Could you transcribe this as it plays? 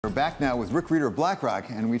We're back now with Rick Rieder of BlackRock,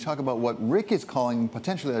 and we talk about what Rick is calling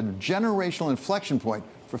potentially a generational inflection point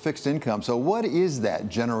for fixed income. So what is that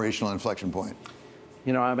generational inflection point?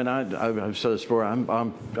 You know, I mean, I've said this before,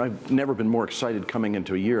 I've never been more excited coming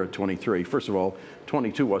into a year of 23. First of all,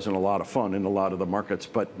 22 wasn't a lot of fun in a lot of the markets,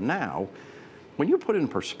 but now, when you put in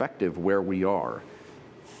perspective where we are,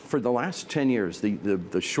 for the last 10 years,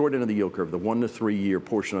 the short end of the yield curve, the 1 to 3 year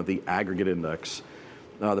portion of the aggregate index,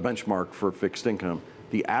 the benchmark for fixed income,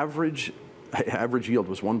 the average yield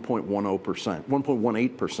was 1.10%,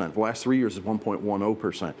 1.18%. The last 3 years is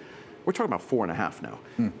 1.10%. We're talking about 4.5 now.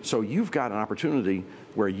 So you've got an opportunity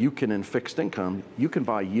where you can, in fixed income, you can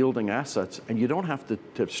buy yielding assets, and you don't have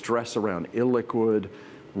to stress around illiquid,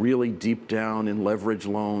 really deep down in leverage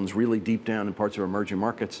loans, really deep down in parts of emerging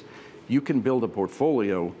markets. You can build a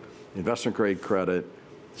portfolio, investment grade credit,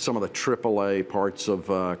 some of the AAA parts of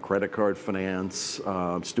credit card finance,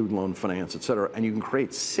 student loan finance, et cetera, and you can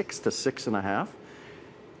create 6 to 6.5.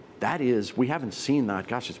 That is, we haven't seen that.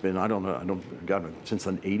 Gosh, it's been, God, since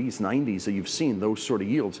the 80s, 90s that you've seen those sort of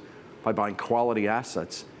yields by buying quality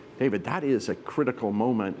assets. David, that is a critical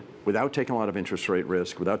moment without taking a lot of interest rate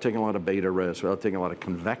risk, without taking a lot of beta risk, without taking a lot of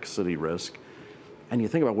convexity risk. And you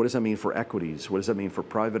think about, what does that mean for equities? What does that mean for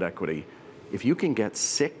private equity? If you can get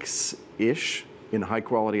 6-ish in high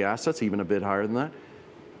quality assets, even a bit higher than that,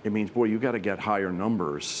 it means, boy, you got to get higher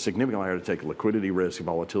numbers, significantly higher to take liquidity risk,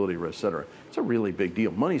 volatility risk, et cetera. It's a really big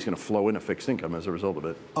deal. Money's going to flow into fixed income as a result of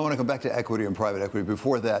it. I want to come back to equity and private equity.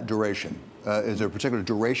 Before that, duration. Is there a particular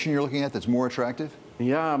duration you're looking at that's more attractive?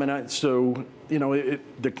 Yeah, I mean, obviously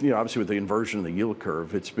with the inversion of the yield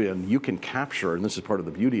curve, it's been, you can capture, and this is part of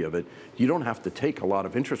the beauty of it, you don't have to take a lot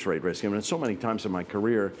of interest rate risk. I mean, so many times in my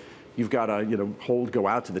career, you've got to, go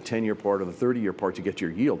out to the 10-year part or the 30-year part to get your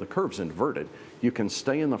yield. The curve's inverted. You can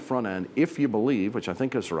stay in the front end if you believe, which I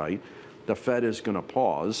think is right, the Fed is going to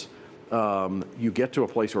pause. You get to a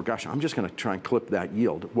place where, gosh, I'm just going to try and clip that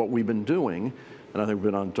yield. What we've been doing, and I think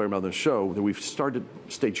we've been talking about this show, that we've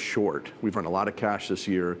stayed short. We've run a lot of cash this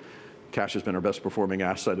year. Cash has been our best performing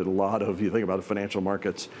asset at a lot of, you think about the financial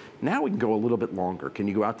markets. Now we can go a little bit longer. Can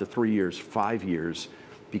you go out to 3 years, 5 years?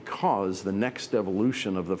 Because the next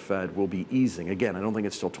evolution of the Fed will be easing. Again, I don't think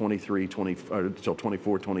it's till 23, 20, or till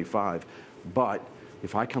 24, 25. But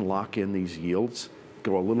if I can lock in these yields,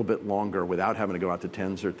 go a little bit longer without having to go out to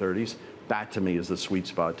 10s or 30s, that to me is the sweet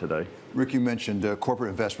spot today. Rick, you mentioned corporate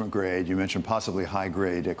investment grade. You mentioned possibly high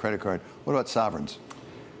grade credit card. What about sovereigns?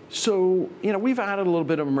 So, we've added a little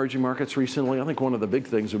bit of emerging markets recently. I think one of the big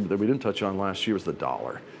things that we didn't touch on last year was the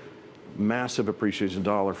dollar. Massive appreciation of the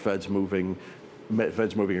dollar, Fed's moving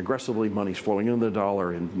aggressively, money's flowing into the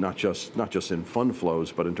dollar, and not just in fund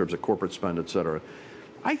flows, but in terms of corporate spend, et cetera.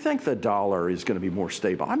 I think the dollar is going to be more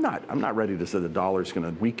stable. I'm not ready to say the dollar is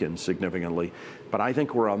going to weaken significantly, but I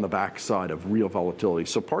think we're on the backside of real volatility.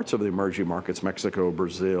 So parts of the emerging markets, Mexico,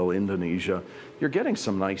 Brazil, Indonesia, you're getting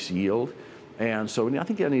some nice yield. And so I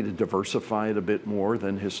think you need to diversify it a bit more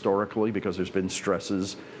than historically, because there's been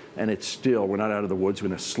stresses, and we're not out of the woods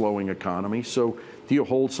in a slowing economy. So do you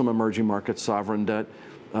hold some emerging market sovereign debt?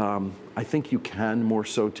 I think you can more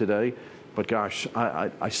so today. But gosh,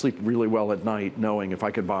 I sleep really well at night knowing if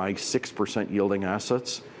I could buy 6% yielding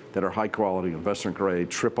assets that are high quality, investment grade,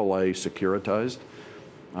 AAA, securitized,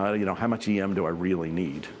 how much EM do I really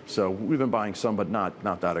need? So we've been buying some, but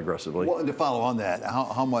not that aggressively. Well, and to follow on that,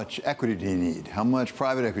 how much equity do you need? How much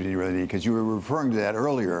private equity do you really need? Because you were referring to that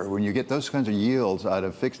earlier. When you get those kinds of yields out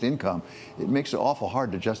of fixed income, it makes it awful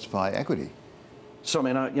hard to justify equity. So I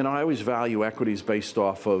mean, I always value equities based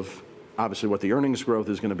off of obviously what the earnings growth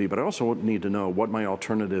is going to be, but I also need to know what my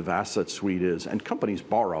alternative asset suite is. And companies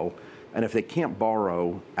borrow, and if they can't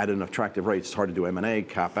borrow at an attractive rate, it's hard to do M&A,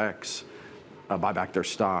 CapEx, buy back their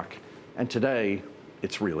stock. And today,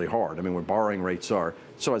 it's really hard. I mean, where borrowing rates are.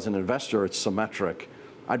 So as an investor, it's symmetric.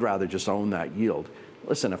 I'd rather just own that yield.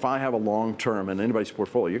 Listen, if I have a long term in anybody's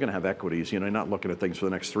portfolio, you're going to have equities. You're not looking at things for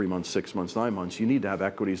the next 3 months, 6 months, 9 months. You need to have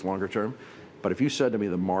equities longer term. But if you said to me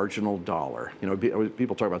the marginal dollar,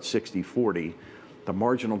 people talk about 60-40, the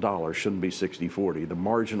marginal dollar shouldn't be 60-40. The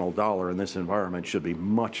marginal dollar in this environment should be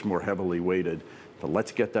much more heavily weighted. But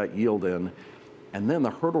let's get that yield in. And then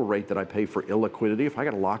the hurdle rate that I pay for illiquidity, if I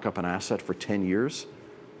got to lock up an asset for 10 years,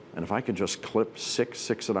 and if I can just clip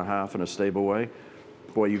 6.5 in a stable way,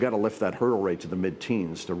 boy, you got to lift that hurdle rate to the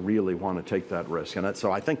mid-teens to really want to take that risk. And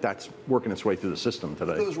so I think that's working its way through the system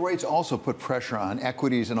today. Those rates also put pressure on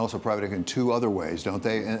equities and also private equity in two other ways, don't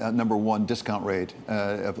they? Number one, discount rate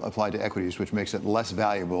applied to equities, which makes it less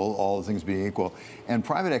valuable, all things being equal. And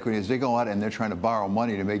private equity, as they go out and they're trying to borrow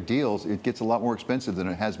money to make deals, it gets a lot more expensive than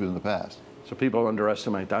it has been in the past. So people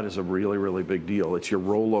underestimate that is a really, really big deal. It's your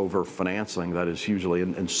rollover financing that is hugely,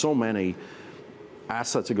 and so many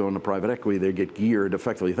assets that go into private equity, they get geared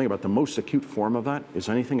effectively. You think about the most acute form of that is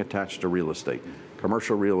anything attached to real estate.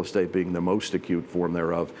 Commercial real estate being the most acute form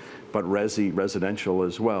thereof, but residential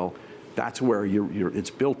as well. That's where it's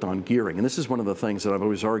built on gearing. And this is one of the things that I've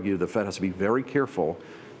always argued the Fed has to be very careful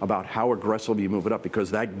about how aggressively you move it up,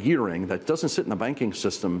 because that gearing that doesn't sit in the banking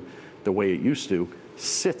system the way it used to,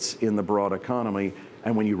 sits in the broad economy.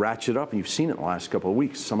 And when you ratchet up, and you've seen it in the last couple of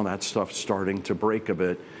weeks, some of that stuff starting to break a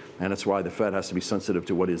bit. And it's why the Fed has to be sensitive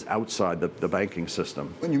to what is outside the banking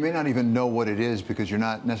system. And you may not even know what it is because you're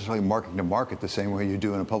not necessarily marking to market the same way you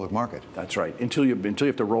do in a public market. That's right. Until you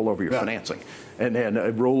have to roll over your financing,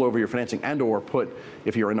 and roll over your financing, and/or put,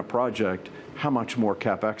 if you're in a project, how much more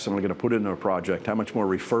capex am I going to put into a project? How much more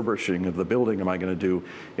refurbishing of the building am I going to do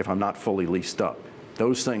if I'm not fully leased up?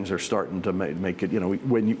 Those things are starting to make it,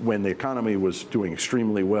 when the economy was doing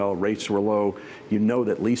extremely well, rates were low,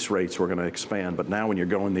 that lease rates were going to expand. But now when you're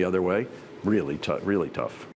going the other way, really tough.